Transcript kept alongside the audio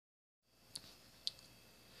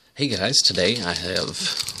Hey guys, today I have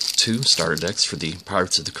two starter decks for the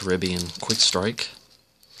Pirates of the Caribbean Quick Strike.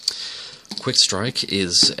 Quick Strike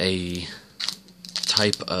is a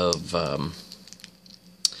type of,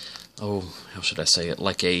 how should I say it,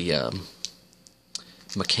 like a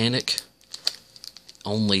mechanic.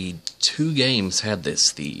 Only two games had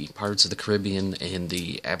this, the Pirates of the Caribbean and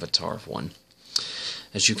the Avatar one.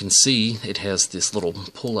 As you can see, it has this little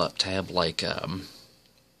pull-up tab like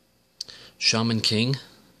Shaman King.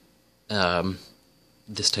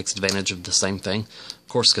 This takes advantage of the same thing, of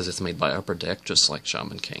course, because it's made by Upper Deck, just like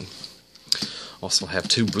Shaman King. Also have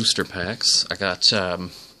two booster packs. I got,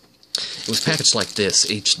 it was packaged like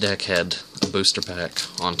this. Each deck had a booster pack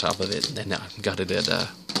on top of it, and I got it at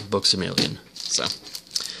Books A Million. So,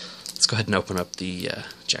 let's go ahead and open up the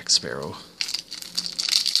Jack Sparrow.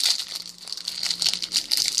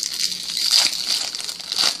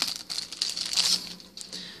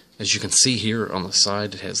 As you can see here on the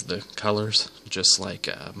side, it has the colors, just like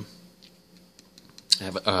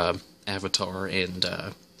Avatar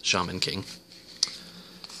and Shaman King.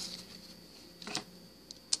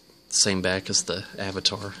 Same back as the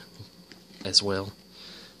Avatar as well.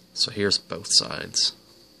 So here's both sides.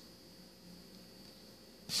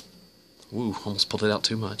 Woo, almost pulled it out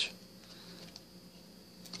too much.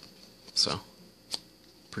 So,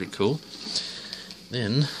 pretty cool.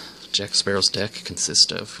 Then, Jack Sparrow's deck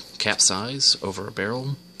consists of Capsize, Over a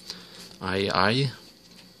Barrel, I,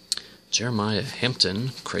 Jeremiah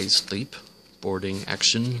Hampton, Crazed Leap, Boarding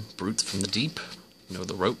Action, Brutes from the Deep, Know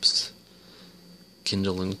the Ropes,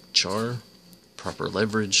 Kindle and Char, Proper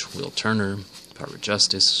Leverage, Will Turner, Pirate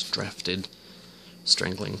Justice, Drafted,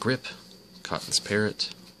 Strangling Grip, Cotton's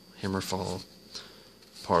Parrot, Hammerfall,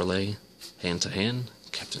 Parlay, Hand to Hand,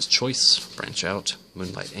 Captain's Choice, Branch Out,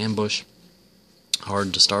 Moonlight Ambush,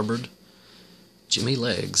 Hard to Starboard, Jimmy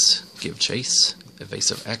Legs, Give Chase,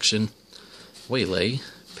 Evasive Action, Waylay,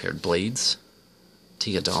 Paired Blades,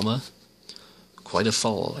 Tiadama, Quite a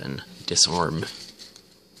Fall, and Disarm.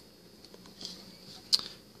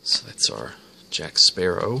 So that's our Jack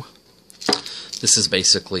Sparrow. This is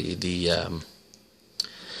basically the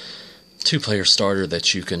two-player starter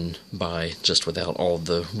that you can buy just without all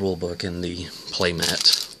the rulebook and the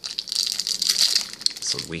playmat.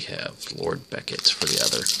 So we have Lord Beckett for the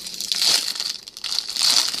other.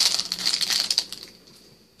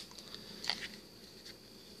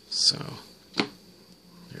 So,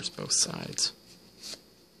 there's both sides.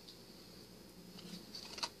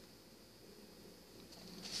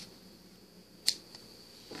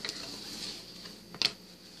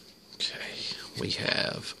 Okay, we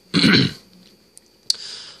have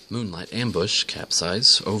Moonlight Ambush,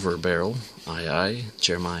 Capsize, Over a Barrel, I,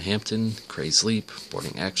 Jeremiah Hampton, Crazed Leap,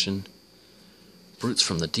 Boarding Action, Brutes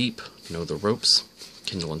from the Deep, Know the Ropes,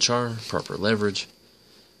 Kindle and Char, Proper Leverage,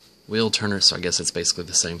 Will Turner, so I guess it's basically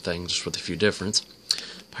the same thing, just with a few difference,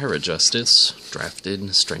 Pirate Justice,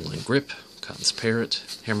 Drafted, Strangling Grip, Cotton's Parrot,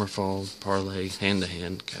 Hammerfall, Parlay, Hand to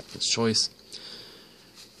Hand, Captain's Choice,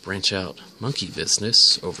 Branch Out, Monkey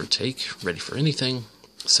Business, Overtake, Ready for Anything,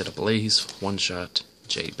 Set Ablaze, One Shot,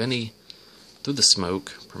 J. Benny, Through the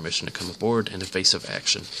Smoke, Permission to Come Aboard, and Evasive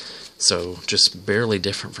Action. So, just barely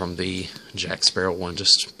different from the Jack Sparrow one,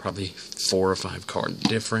 just probably 4 or 5 card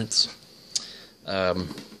difference.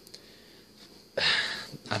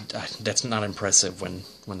 That's not impressive when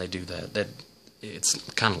they do that. It's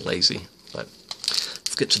kind of lazy, but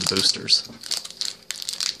let's get to the boosters.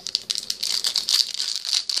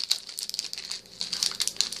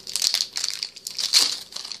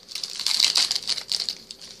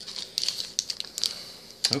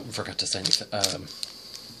 Oh, forgot to say anything.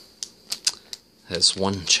 Has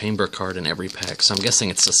one chamber card in every pack, so I'm guessing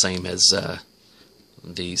it's the same as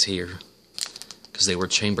these here, because they were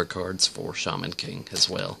chamber cards for Shaman King as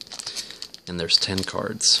well. And there's 10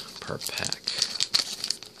 cards per pack.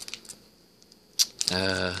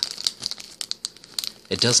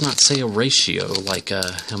 It does not say a ratio, like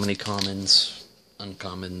how many commons,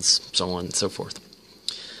 uncommons, so on and so forth.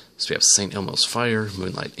 So we have St. Elmo's Fire,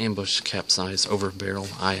 Moonlight Ambush, Capsize, Over Barrel,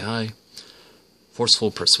 I,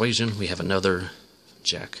 Forceful Persuasion. We have another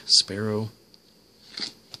Jack Sparrow.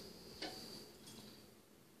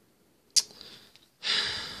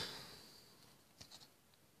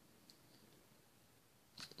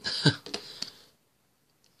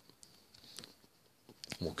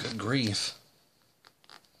 Well, good grief.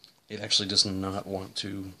 It actually does not want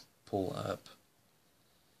to pull up.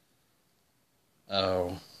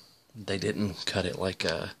 Oh, they didn't cut it like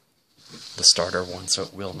the starter one, so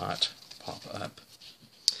it will not pop up.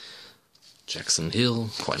 Jackson Hill,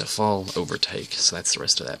 Quite a Fall, Overtake, so that's the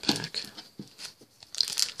rest of that pack.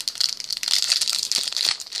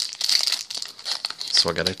 So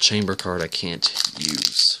I got a chamber card I can't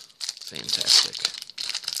use. Fantastic.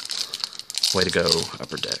 Way to go,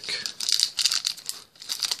 Upper Deck.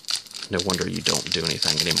 No wonder you don't do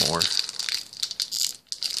anything anymore.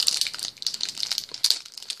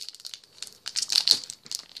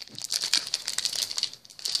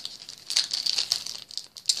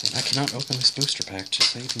 And I cannot open this booster pack to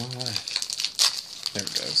save my life. There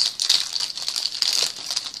it goes.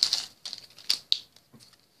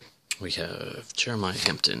 We have Jeremiah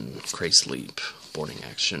Hampton, Crazy Leap, Boarding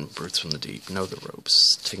Action, Brutes from the Deep, Know the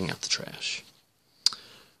Ropes, Taking Out the Trash.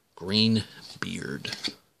 Green Beard.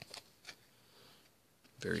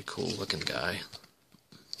 Very cool looking guy.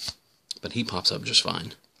 But he pops up just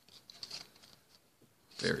fine.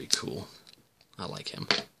 Very cool. I like him.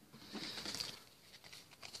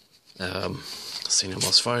 Seen Him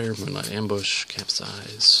Lost Fire, Moonlight Ambush,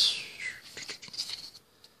 Capsize.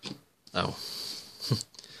 Oh.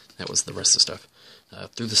 That was the rest of the stuff.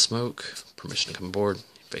 Through the Smoke, Permission to Come Aboard,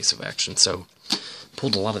 Evasive Action. So,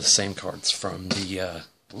 pulled a lot of the same cards from the,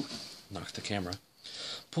 knocked the camera.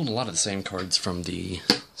 Pulled a lot of the same cards from the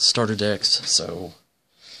starter decks, so,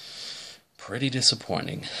 pretty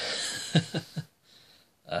disappointing.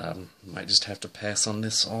 Might just have to pass on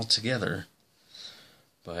this altogether.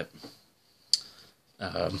 But,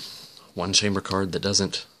 one chamber card that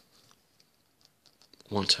doesn't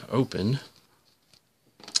want to open,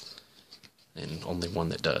 and only one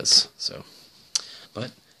that does, so.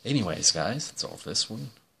 But, anyways, guys, that's all for this one.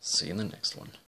 See you in the next one.